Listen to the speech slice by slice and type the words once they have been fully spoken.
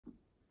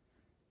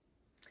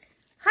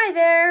Hi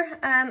there,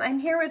 I'm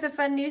here with a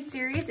fun new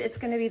series. It's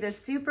going to be the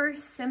super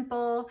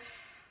simple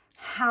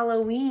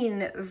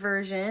Halloween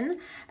version.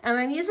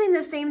 I'm using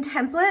the same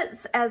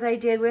templates as I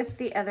did with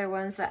the other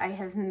ones that I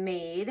have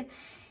made.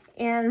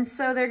 And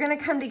so they're going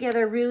to come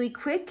together really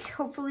quick,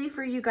 hopefully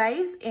for you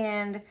guys,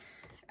 and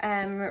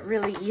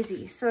really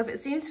easy. So if it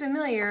seems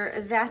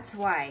familiar, that's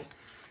why.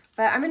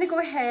 But I'm going to go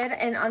ahead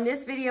and on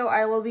this video,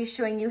 I will be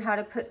showing you how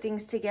to put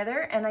things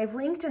together. And I've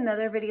linked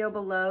another video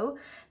below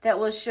that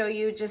will show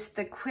you just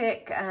the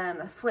quick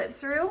flip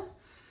through.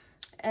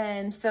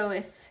 And so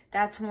if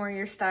that's more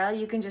your style,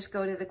 you can just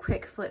go to the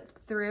quick flip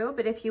through.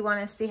 But if you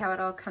want to see how it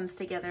all comes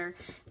together,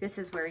 this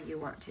is where you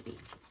want to be.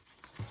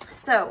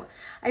 So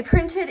I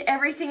printed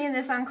everything in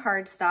this on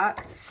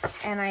cardstock,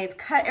 and I've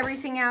cut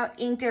everything out,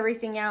 inked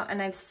everything out,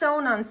 and I've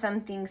sewn on some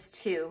things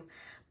too.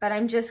 But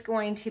I'm just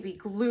going to be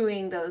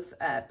gluing those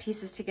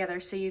pieces together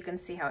so you can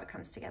see how it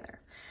comes together.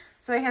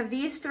 So I have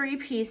these 3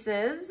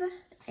 pieces,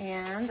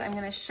 and I'm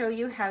going to show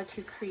you how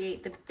to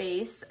create the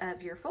base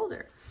of your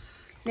folder.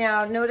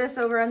 Now notice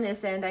over on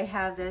this end I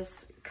have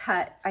this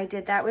cut. I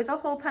did that with a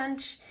hole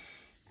punch.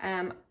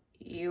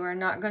 You are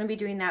not going to be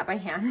doing that by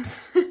hand.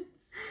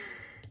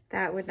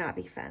 That would not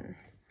be fun.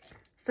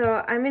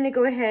 So I'm going to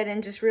go ahead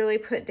and just really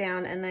put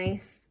down a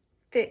nice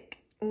thick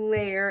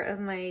layer of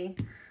my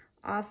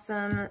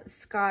awesome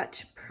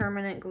Scotch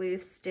permanent glue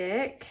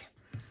stick,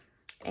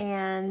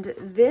 and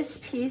this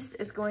piece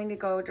is going to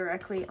go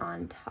directly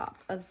on top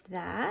of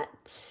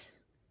that,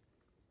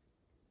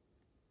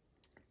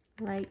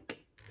 like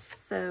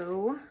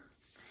so.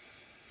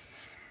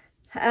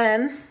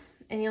 And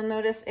you'll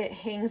notice it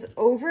hangs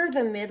over the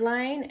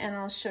midline, and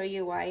I'll show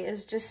you why.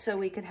 It's just so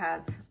we could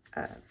have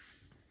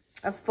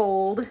a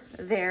fold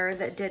there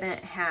that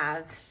didn't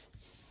have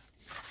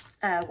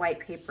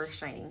white paper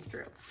shining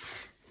through.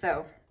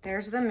 So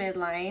there's the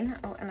midline.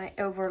 Oh, and it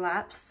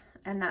overlaps,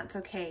 and that's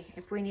okay.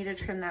 If we need to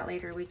trim that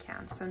later, we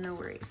can, so no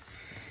worries.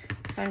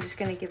 So I'm just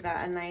gonna give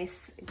that a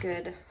nice,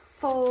 good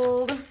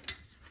fold,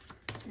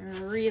 and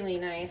a really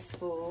nice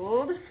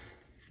fold.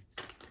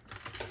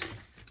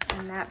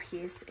 And that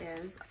piece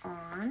is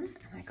on,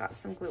 and I got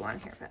some glue on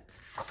here, but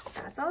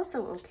that's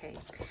also okay.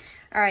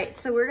 All right,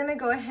 so we're gonna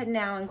go ahead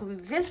now and glue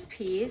this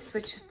piece,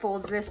 which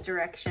folds this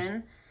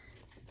direction.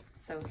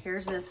 So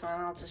here's this one.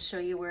 I'll just show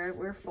you where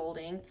we're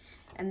folding.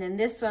 And then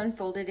this one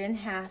folded in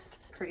half,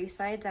 pretty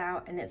sides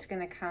out, and it's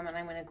gonna come, and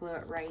I'm gonna glue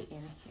it right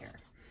in here.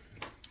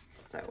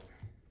 So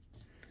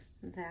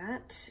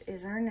that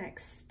is our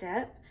next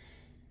step.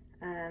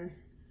 And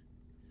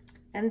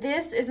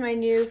this is my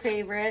new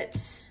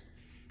favorite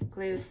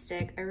glue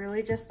stick. I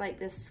really just like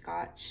this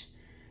Scotch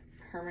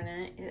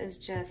permanent. It is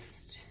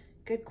just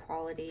good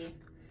quality.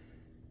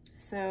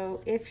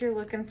 So if you're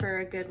looking for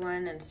a good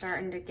one and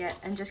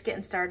just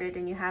getting started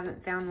and you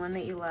haven't found one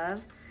that you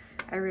love,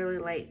 I really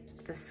like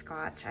the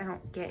Scotch. I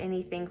don't get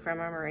anything from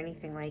them or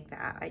anything like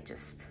that.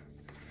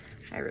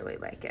 I really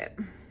like it.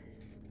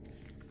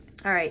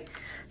 All right,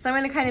 so I'm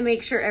gonna kind of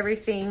make sure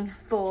everything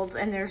folds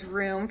and there's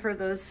room for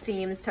those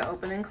seams to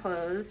open and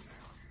close.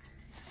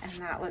 And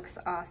that looks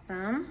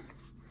awesome.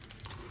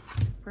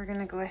 We're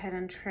gonna go ahead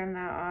and trim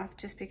that off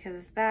just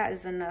because that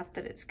is enough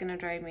that it's gonna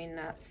drive me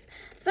nuts.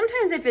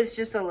 Sometimes if it's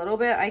just a little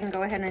bit, I can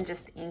go ahead and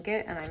just ink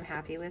it and I'm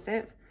happy with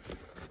it.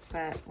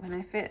 But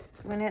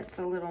when it's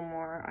a little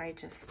more, I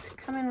just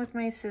come in with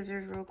my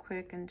scissors real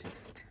quick and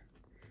just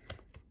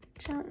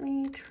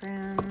gently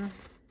trim.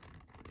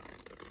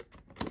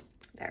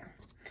 There.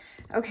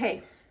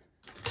 Okay,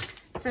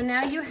 so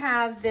now you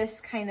have this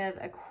kind of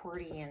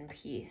accordion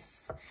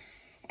piece.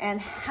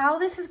 And how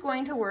this is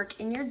going to work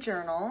in your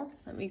journal,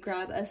 let me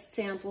grab a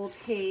sample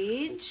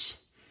page.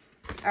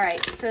 All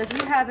right, so if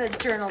you have a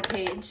journal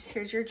page,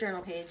 here's your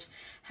journal page.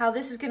 How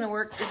this is gonna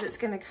work is it's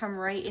gonna come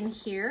right in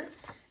here,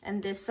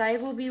 and this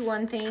side will be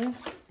one thing,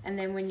 and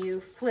then when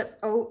you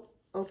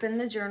open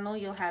the journal,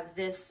 you'll have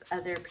this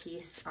other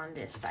piece on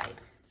this side.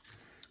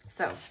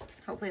 So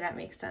hopefully that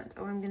makes sense.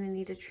 Oh, I'm gonna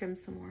need to trim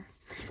some more.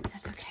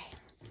 That's okay.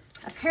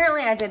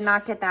 Apparently I did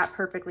not get that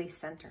perfectly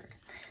centered.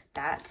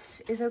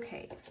 That is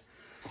okay.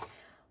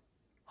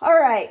 All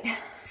right,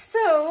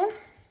 so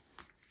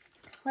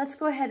let's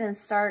go ahead and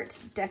start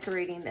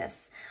decorating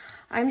this.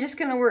 I'm just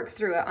gonna work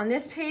through it. On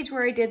this page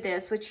where I did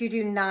this, which you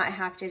do not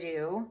have to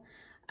do,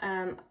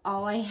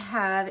 all I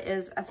have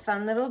is a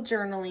fun little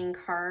journaling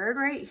card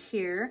right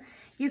here.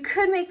 You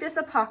could make this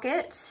a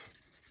pocket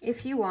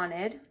if you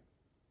wanted.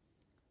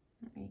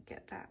 Let me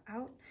get that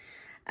out.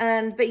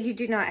 But you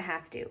do not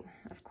have to,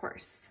 of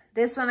course.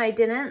 This one I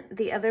didn't.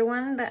 The other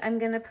one that I'm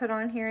gonna put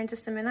on here in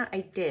just a minute, I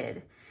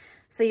did.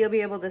 So you'll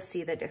be able to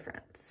see the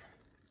difference.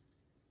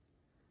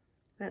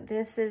 But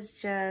this is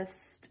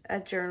just a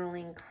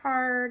journaling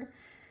card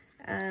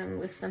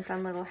with some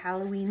fun little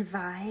Halloween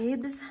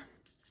vibes.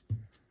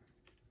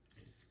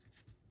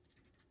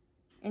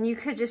 And you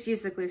could just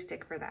use the glue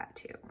stick for that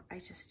too. I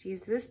just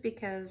used this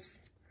because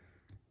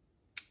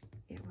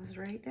it was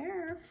right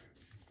there.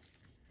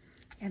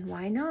 And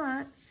why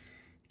not?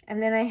 And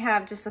then I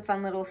have just a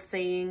fun little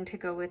saying to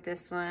go with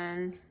this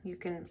one. You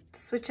can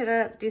switch it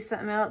up, do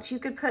something else. You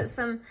could put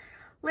some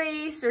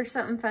lace or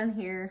something fun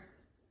here.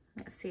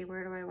 Let's see,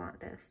 where do I want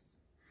this?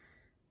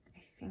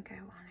 I think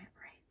I want it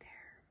right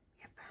there.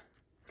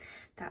 Yep,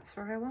 that's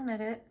where I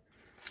wanted it.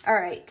 All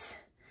right,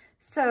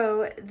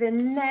 so the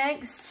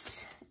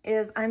next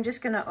is I'm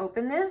just gonna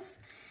open this.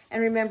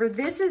 And remember,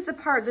 this is the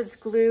part that's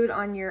glued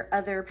on your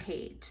other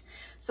page.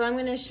 So I'm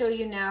gonna show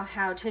you now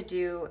how to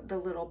do the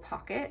little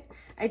pocket.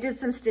 I did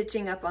some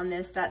stitching up on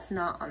this. That's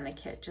not on the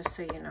kit, just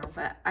so you know,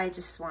 but I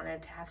just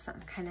wanted to have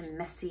something kind of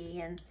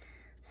messy and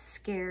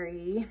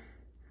scary.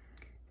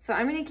 So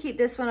I'm gonna keep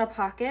this one a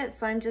pocket.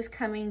 So I'm just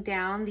coming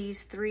down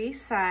these 3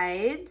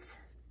 sides.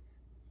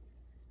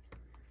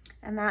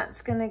 And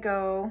that's gonna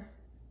go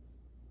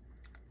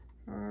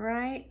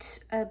right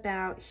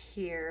about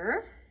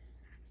here.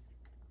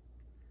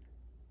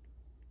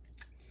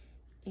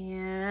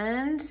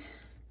 And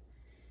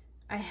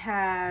I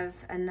have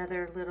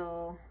another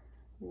little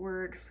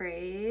word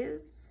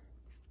phrase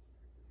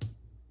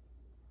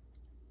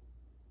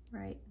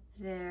right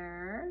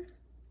there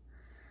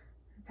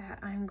that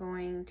I'm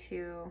going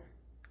to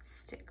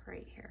stick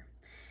right here.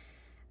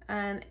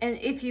 And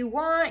if you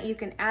want, you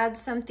can add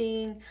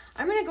something.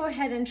 I'm gonna go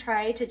ahead and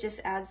try to just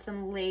add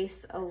some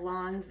lace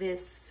along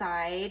this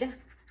side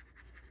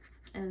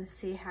and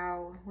see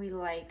how we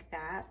like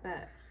that,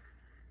 but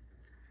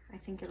I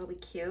think it'll be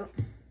cute.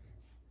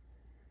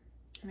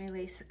 My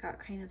lace got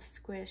kind of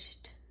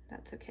squished.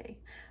 That's okay.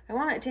 I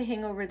want it to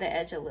hang over the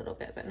edge a little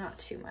bit, but not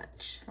too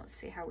much. Let's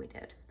see how we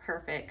did.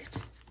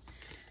 Perfect.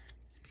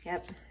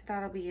 Yep,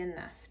 that'll be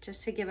enough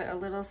just to give it a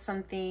little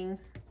something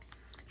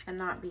and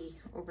not be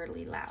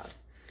overly loud.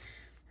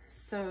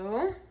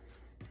 So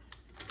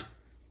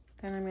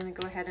then I'm gonna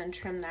go ahead and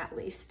trim that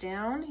lace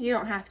down. You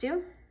don't have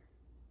to.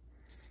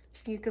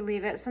 You could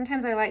leave it.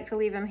 Sometimes I like to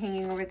leave them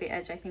hanging over the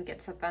edge. I think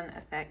it's a fun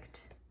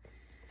effect.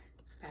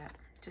 But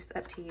just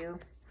up to you.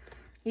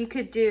 You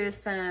could do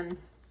some,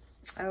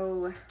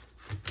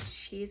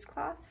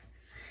 cheesecloth.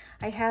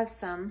 I have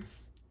some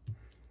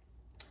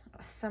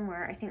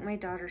somewhere. I think my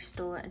daughter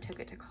stole it and took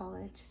it to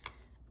college.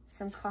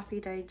 Some coffee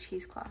dyed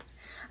cheesecloth.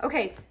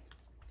 Okay,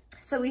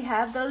 so we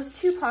have those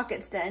 2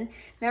 pockets done.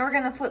 Now we're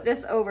gonna flip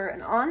this over,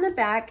 and on the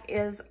back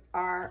is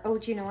our,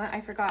 do you know what?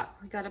 I forgot.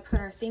 We gotta put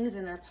our things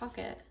in our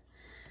pocket.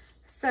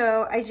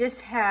 So I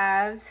just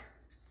have,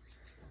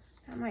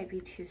 that might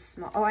be too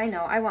small. Oh, I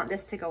know. I want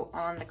this to go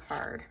on the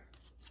card.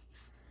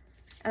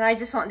 And I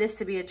just want this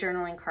to be a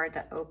journaling card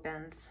that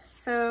opens.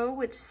 So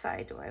which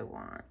side do I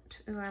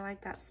want? Ooh, I like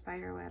that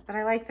spider web, but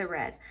I like the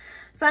red.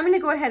 So I'm going to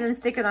go ahead and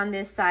stick it on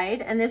this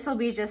side. And this will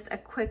be just a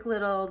quick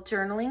little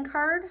journaling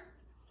card.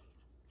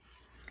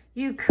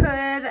 You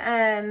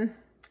could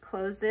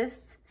close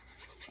this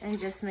and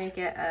just make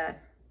it a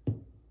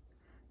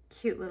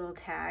cute little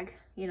tag,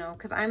 you know,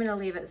 because I'm going to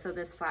leave it so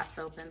this flaps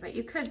open. But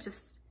you could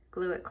just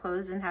glue it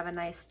closed and have a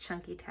nice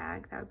chunky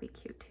tag. That would be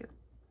cute too.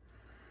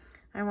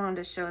 I wanted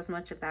to show as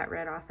much of that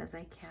red off as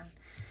I can.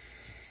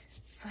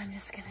 So I'm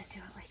just gonna do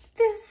it like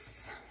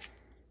this.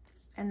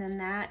 And then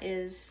that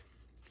is,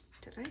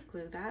 did I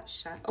glue that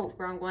shut? Oh,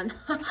 wrong one.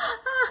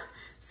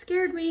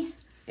 Scared me.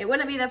 It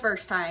wouldn't be the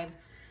first time.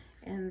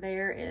 And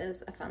there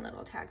is a fun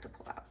little tag to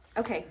pull out.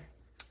 Okay,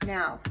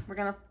 now we're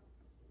gonna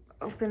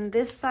open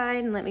this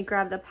side and let me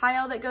grab the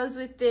pile that goes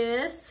with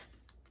this.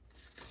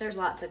 There's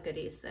lots of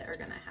goodies that are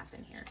gonna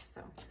happen here,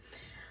 so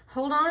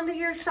hold on to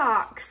your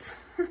socks.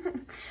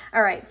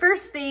 All right,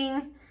 first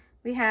thing,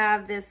 we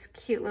have this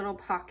cute little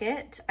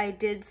pocket. I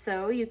did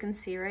sew, you can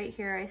see right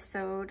here, I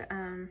sewed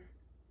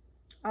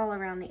all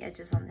around the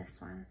edges on this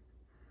one.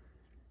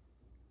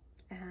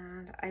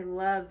 And I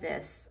love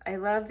this. I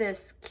love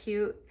this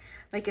cute,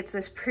 like it's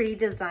this pretty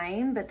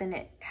design, but then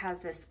it has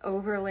this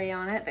overlay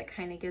on it that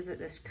kind of gives it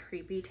this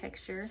creepy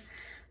texture.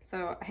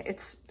 So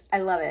I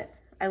love it.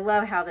 I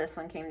love how this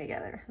one came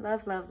together.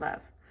 Love, love,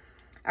 love.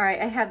 All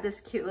right, I have this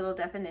cute little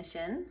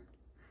definition,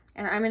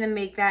 and I'm gonna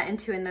make that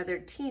into another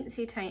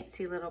teensy tiny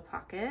little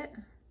pocket.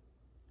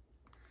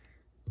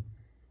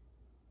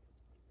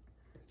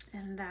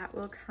 And that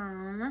will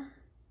come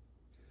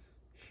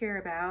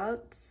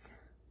hereabouts.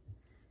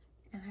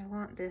 And I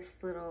want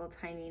this little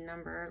tiny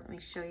number. Let me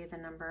show you the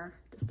number,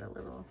 just a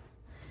little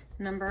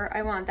number.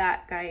 I want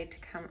that guy to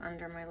come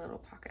under my little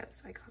pocket.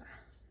 So I gotta,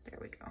 there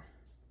we go.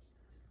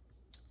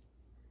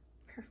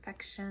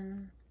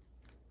 Perfection.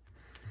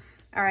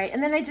 All right,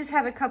 and then I just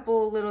have a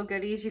couple little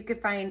goodies. You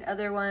could find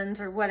other ones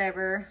or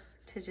whatever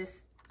to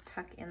just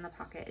tuck in the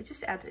pocket. It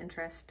just adds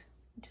interest.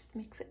 It just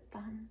makes it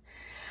fun.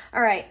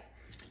 All right,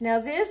 now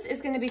this is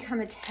gonna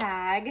become a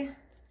tag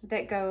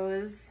that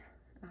goes,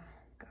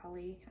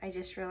 golly, I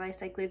just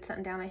realized I glued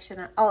something down I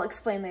shouldn't. I'll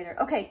explain later.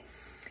 Okay,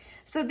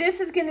 so this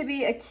is gonna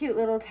be a cute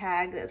little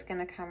tag that's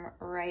gonna come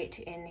right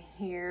in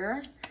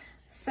here.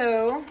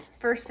 So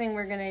first thing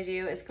we're gonna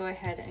do is go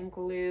ahead and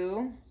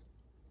glue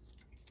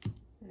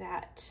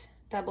that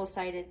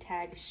double-sided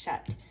tag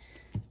shut.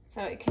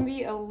 So it can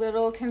be a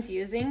little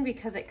confusing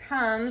because it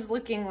comes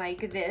looking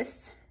like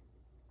this,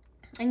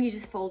 and you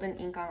just fold in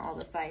ink on all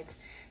the sides.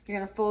 You're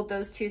gonna fold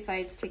those two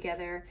sides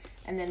together,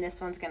 and then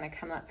this one's gonna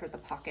come up for the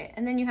pocket.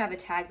 And then you have a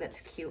tag that's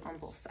cute on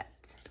both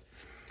sides.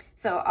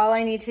 So all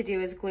I need to do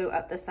is glue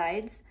up the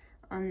sides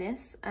on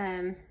this.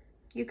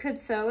 You could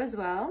sew as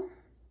well.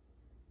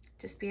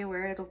 Just be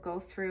aware it'll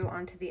go through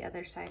onto the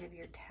other side of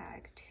your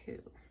tag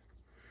too.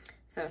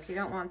 So if you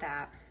don't want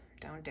that,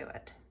 don't do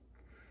it.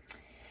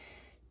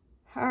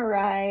 All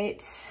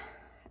right.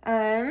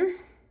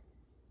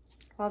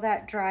 While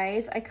that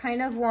dries, I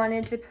kind of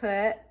wanted to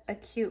put a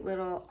cute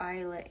little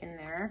eyelet in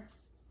there.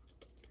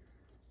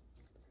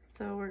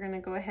 So we're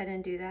gonna go ahead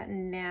and do that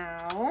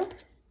now.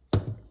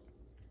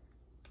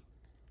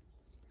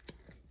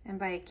 And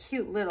by a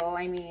cute little,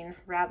 I mean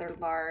rather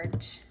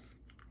large.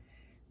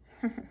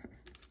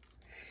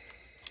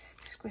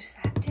 Squish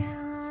that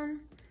down.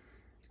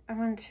 I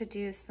want to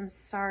do some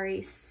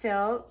sari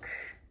silk.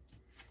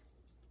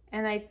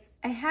 And I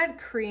had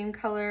cream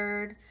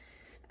colored,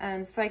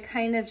 so I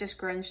kind of just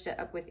grunged it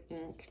up with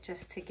ink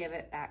just to give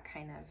it that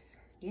kind of,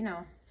 you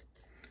know,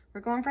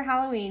 we're going for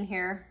Halloween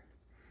here.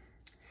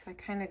 So I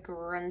kind of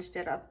grunged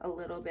it up a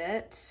little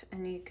bit,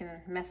 and you can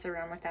mess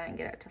around with that and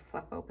get it to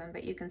fluff open,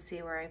 but you can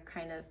see where I've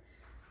kind of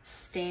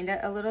stained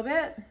it a little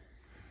bit.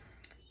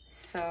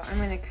 So I'm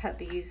gonna cut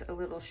these a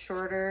little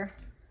shorter.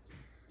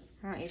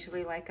 I don't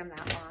usually like them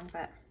that long,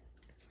 but.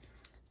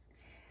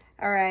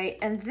 All right,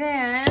 and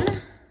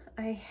then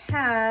I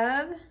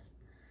have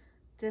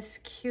this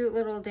cute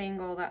little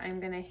dangle that I'm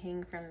gonna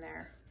hang from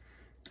there.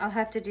 I'll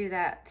have to do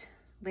that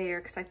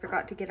later because I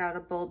forgot to get out a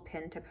bulb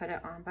pin to put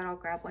it on, but I'll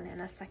grab one in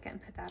a second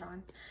and put that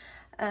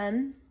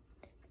on.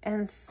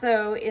 And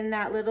so in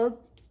that little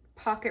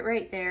pocket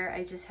right there,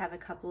 I just have a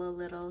couple of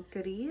little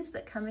goodies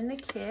that come in the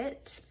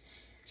kit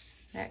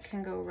that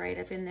can go right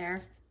up in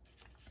there.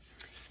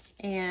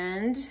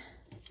 And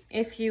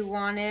if you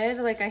wanted,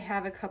 like I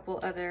have a couple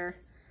other,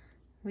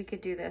 we could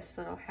do this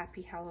little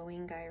happy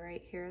Halloween guy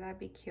right here. That'd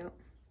be cute.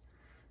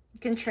 You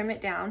can trim it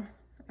down.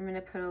 I'm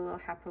gonna put a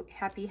little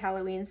happy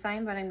Halloween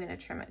sign, but I'm gonna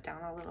trim it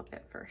down a little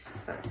bit first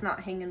so it's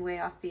not hanging way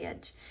off the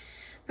edge.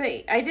 But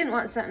I didn't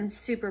want something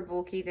super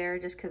bulky there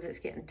just because it's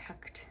getting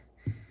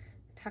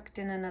tucked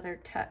in another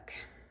tuck.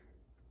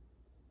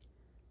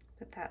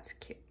 But that's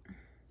cute.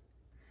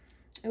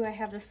 Oh, I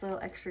have this little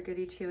extra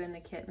goodie too in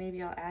the kit.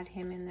 Maybe I'll add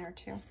him in there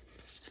too.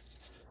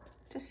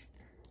 Just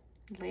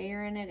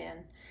layering it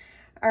in.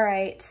 All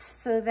right,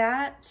 so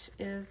that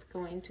is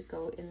going to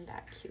go in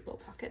that cute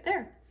little pocket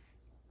there.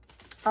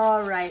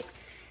 All right,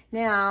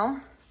 now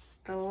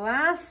the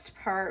last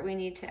part we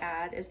need to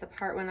add is the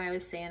part when I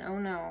was saying, oh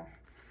no,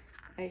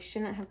 I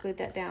shouldn't have glued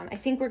that down. I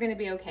think we're gonna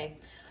be okay.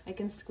 I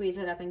can squeeze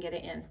it up and get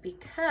it in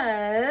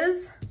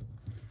because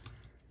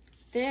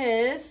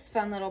this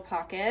fun little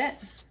pocket,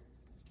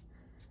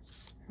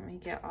 let me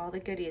get all the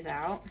goodies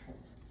out.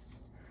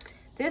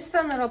 This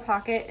fun little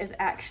pocket is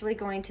actually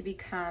going to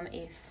become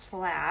a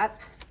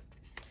flap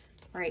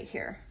right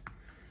here.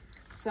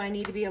 So I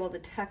need to be able to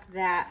tuck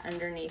that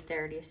underneath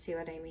there. Do you see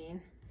what I mean?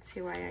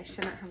 See why I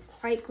shouldn't have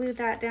quite glued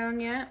that down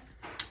yet?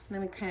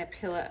 Let me kind of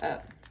peel it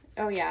up.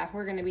 Oh yeah,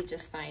 we're gonna be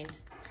just fine.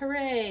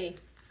 Hooray.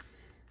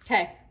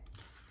 Okay,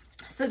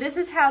 so this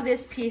is how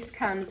this piece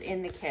comes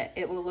in the kit.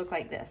 It will look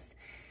like this.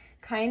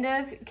 Kind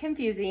of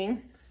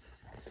confusing,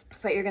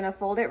 but you're gonna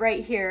fold it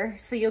right here.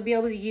 So you'll be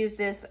able to use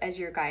this as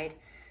your guide.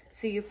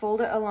 So you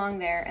fold it along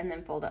there and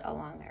then fold it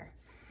along there.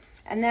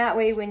 And that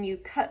way when you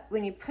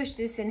push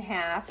this in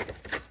half,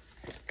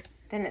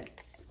 then it's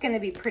gonna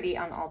be pretty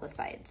on all the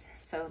sides.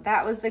 So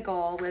that was the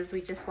goal, was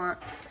we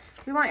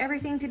want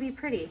everything to be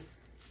pretty.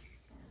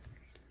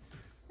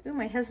 Ooh,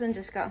 my husband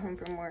just got home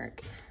from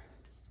work.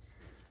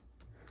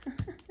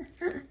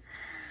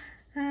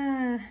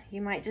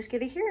 You might just get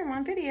to hear him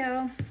on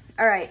video.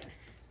 All right,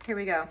 here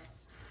we go.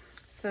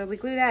 So we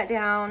glue that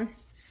down.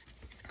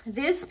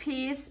 This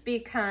piece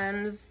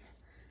becomes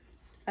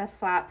a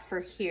flap for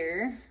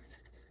here,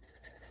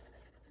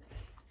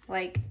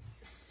 like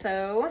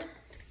so.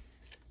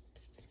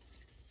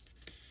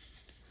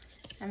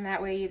 And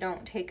that way you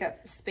don't take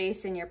up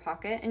space in your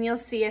pocket. And you'll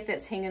see if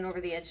it's hanging over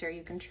the edge there,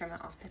 you can trim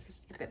it off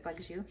if it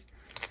bugs you.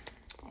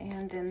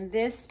 And then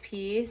this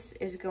piece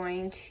is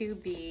going to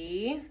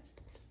be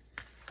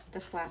the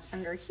flap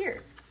under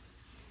here.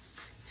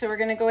 So we're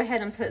gonna go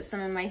ahead and put some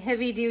of my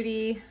heavy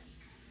duty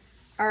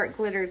art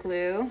glitter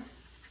glue.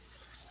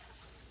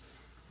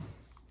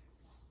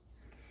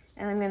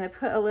 And I'm gonna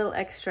put a little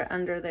extra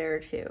under there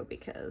too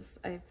because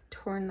I've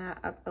torn that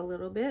up a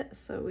little bit.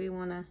 So we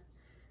wanna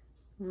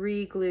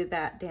re-glue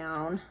that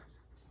down.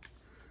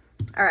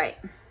 All right.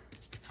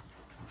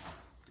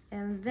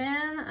 And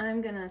then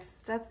I'm gonna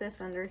stuff this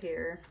under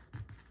here,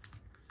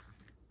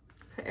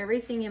 put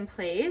everything in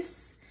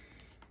place,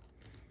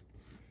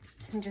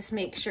 and just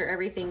make sure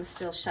everything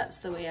still shuts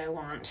the way I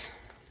want.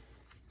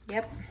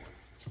 Yep,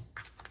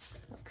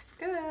 looks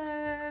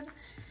good.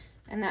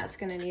 And that's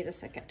gonna need a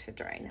second to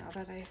dry now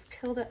that I've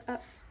peeled it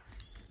up.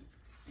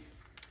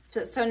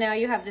 So now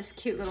you have this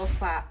cute little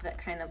flap that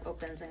kind of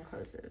opens and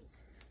closes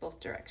both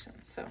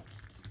directions. So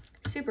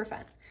super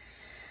fun.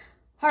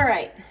 All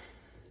right,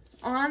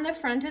 on the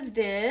front of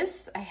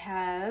this, I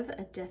have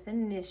a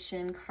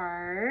definition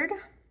card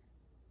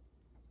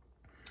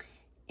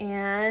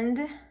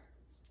and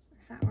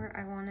Is that where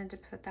I wanted to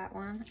put that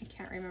one? I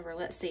can't remember.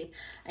 Let's see.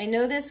 I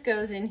know this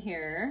goes in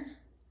here.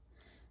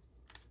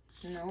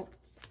 Nope,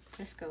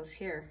 this goes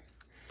here.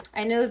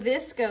 I know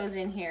this goes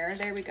in here.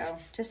 There we go.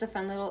 Just a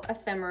fun little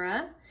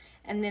ephemera.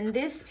 And then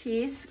this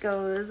piece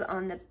goes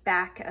on the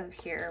back of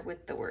here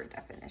with the word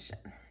definition.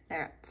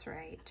 That's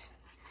right.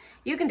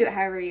 You can do it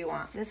however you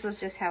want. This was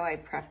just how I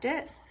prepped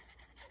it.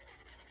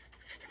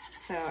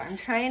 So I'm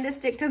trying to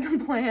stick to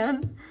the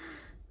plan.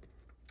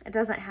 It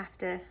doesn't have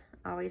to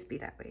always be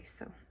that way,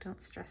 so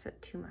don't stress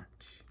it too much.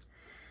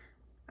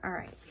 All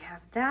right, we have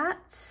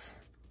that.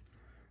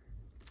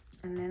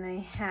 And then I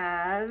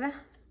have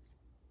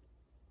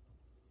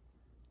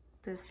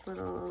this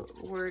little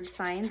word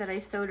sign that I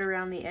sewed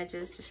around the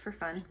edges just for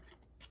fun.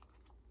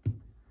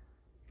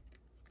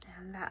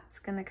 And that's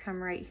gonna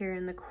come right here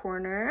in the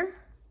corner.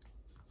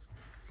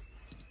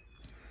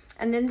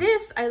 And then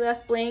this I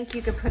left blank.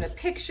 You could put a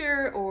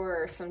picture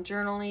or some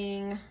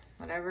journaling,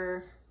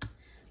 whatever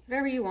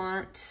you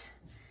want.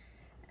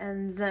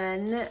 And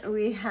then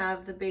we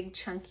have the big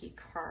chunky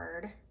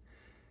card.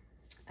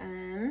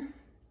 And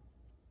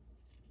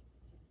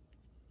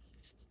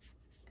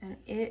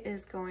it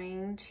is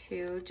going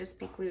to just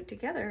be glued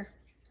together.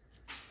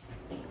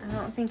 I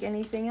don't think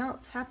anything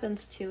else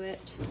happens to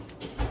it.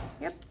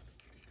 Yep,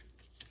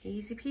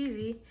 easy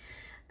peasy.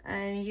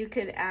 And you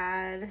could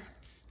add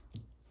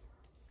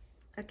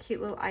a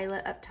cute little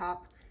eyelet up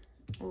top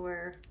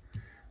or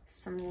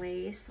some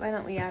lace. Why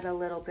don't we add a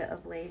little bit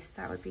of lace?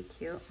 That would be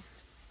cute.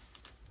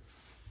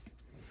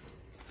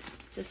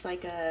 Just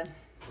like a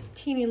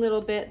teeny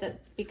little bit that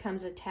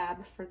becomes a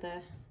tab for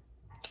the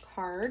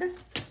card.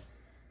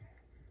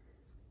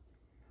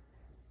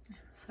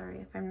 Sorry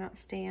if I'm not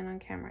staying on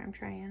camera, I'm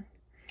trying.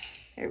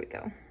 There we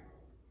go.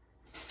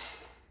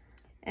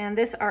 And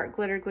this art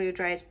glitter glue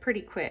dries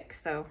pretty quick,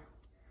 so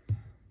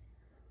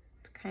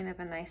it's kind of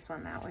a nice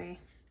one that way.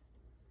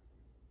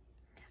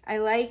 I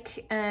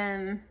like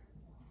the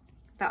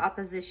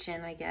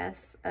opposition, I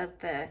guess, of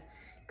the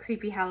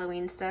creepy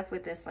Halloween stuff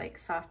with this like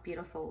soft,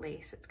 beautiful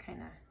lace. It's kind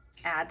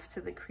of adds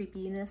to the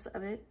creepiness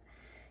of it.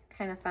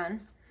 Kind of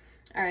fun.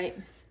 All right,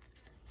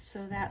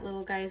 so that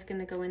little guy is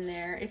gonna go in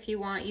there. If you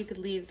want, you could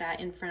leave that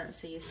in front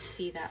so you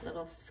see that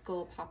little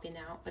skull popping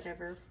out,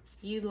 whatever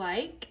you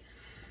like.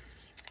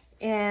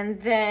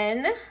 And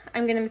then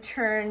I'm gonna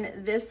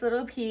turn this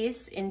little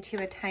piece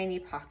into a tiny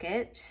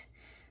pocket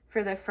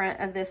for the front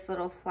of this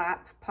little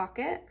flap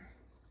pocket.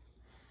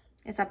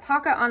 It's a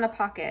pocket on a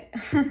pocket.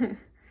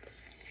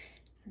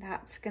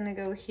 That's gonna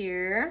go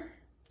here.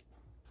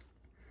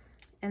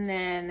 And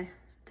then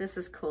this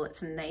is cool,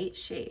 it's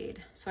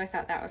nightshade. So I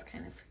thought that was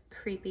kind of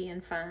creepy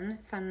and fun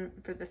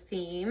for the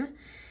theme.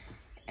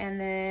 And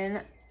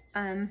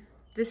then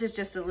this is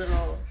just a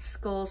little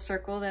skull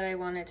circle that I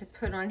wanted to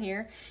put on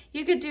here.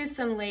 You could do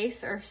some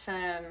lace or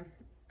some,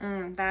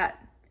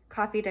 that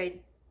coffee dyed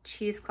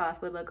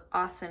cheesecloth would look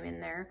awesome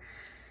in there.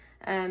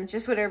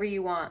 Just whatever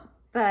you want.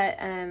 But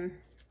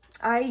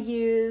I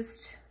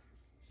used,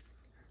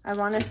 I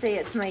want to say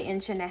it's my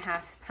 1.5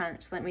 inch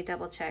punch. Let me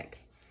double check.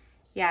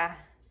 Yeah.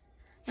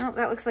 Nope,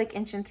 that looks like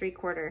 1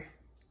 3/4 inches.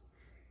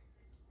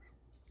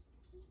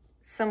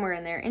 Somewhere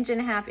in there.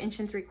 1.5 inches,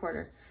 1 3/4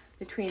 inches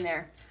between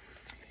there.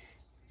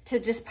 To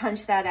just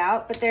punch that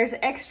out. But there's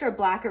extra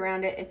black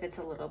around it if it's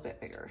a little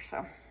bit bigger.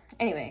 So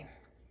anyway.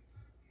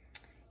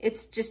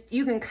 It's just,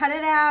 you can cut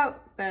it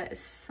out, but it's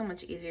so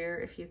much easier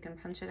if you can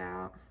punch it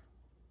out.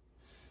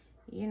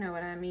 You know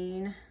what I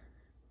mean.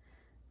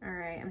 All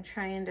right, I'm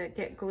trying to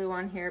get glue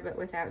on here, but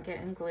without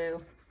getting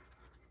glue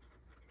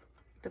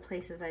the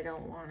places I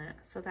don't want it.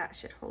 So that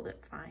should hold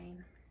it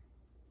fine.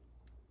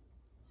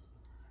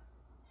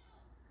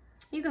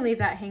 You can leave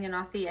that hanging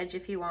off the edge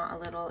if you want a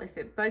little. If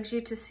it bugs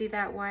you to see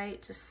that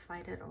white, just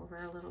slide it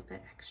over a little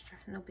bit extra,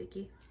 no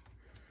biggie.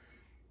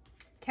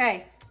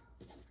 Okay.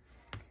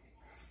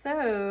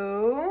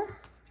 So,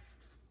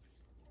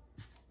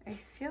 I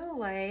feel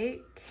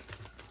like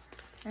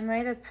I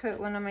might have put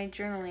one of my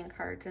journaling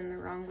cards in the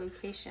wrong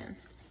location.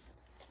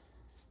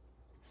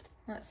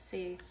 Let's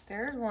see,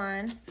 there's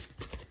one,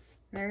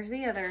 there's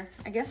the other.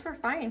 I guess we're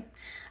fine.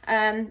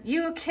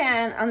 You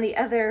can, on the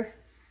other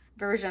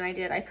version I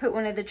did, I put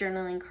one of the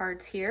journaling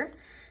cards here,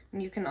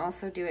 and you can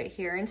also do it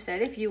here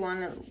instead if you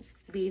want to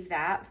leave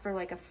that for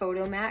like a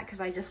photo mat, because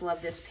I just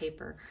love this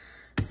paper.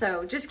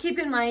 So just keep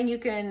in mind you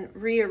can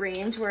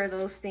rearrange where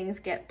those things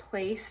get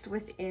placed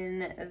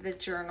within the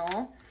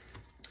journal.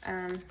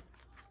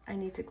 I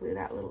need to glue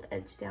that little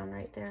edge down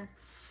right there.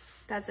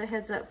 That's a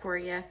heads up for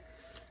you.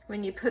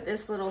 When you put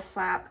this little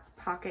flap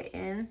pocket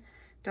in,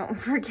 don't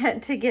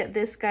forget to get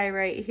this guy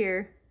right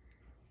here.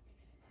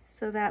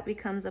 So that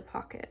becomes a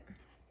pocket.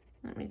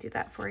 Let me do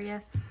that for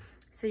you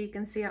so you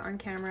can see it on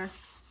camera.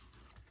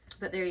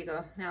 But there you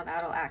go. Now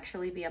that'll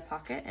actually be a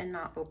pocket and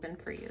not open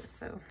for you.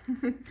 So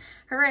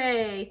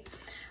hooray.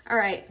 All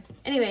right.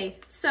 Anyway,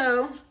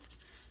 so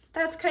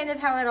that's kind of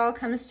how it all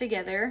comes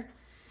together.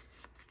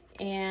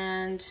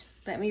 And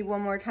let me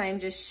one more time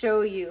just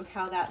show you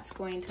how that's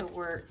going to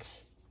work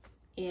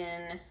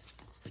in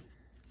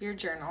your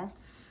journal.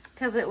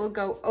 because it will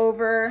go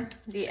over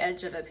the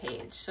edge of a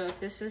page. So if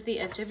this is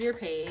the edge of your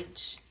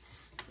page,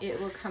 it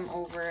will come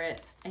over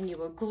it, and you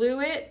will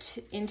glue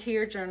it into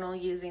your journal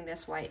using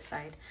this white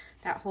side.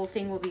 That whole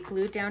thing will be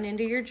glued down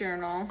into your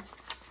journal,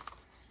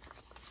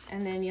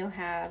 and then you'll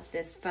have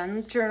this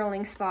fun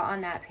journaling spot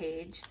on that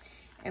page.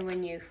 And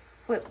when you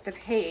flip the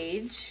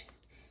page,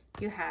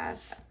 you have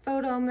a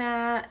photo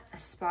mat, a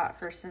spot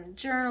for some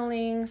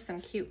journaling, some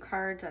cute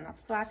cards, and a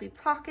flappy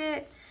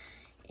pocket.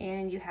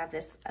 And you have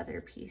this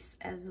other piece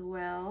as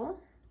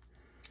well.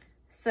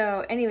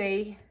 So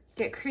anyway,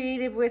 get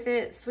creative with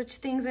it, switch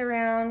things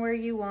around where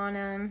you want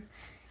them,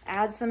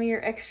 add some of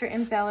your extra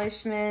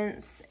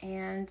embellishments,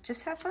 and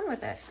just have fun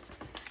with it.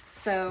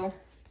 So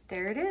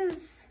there it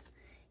is.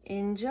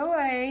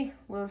 Enjoy.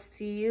 We'll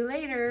see you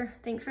later.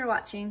 Thanks for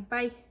watching.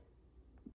 Bye.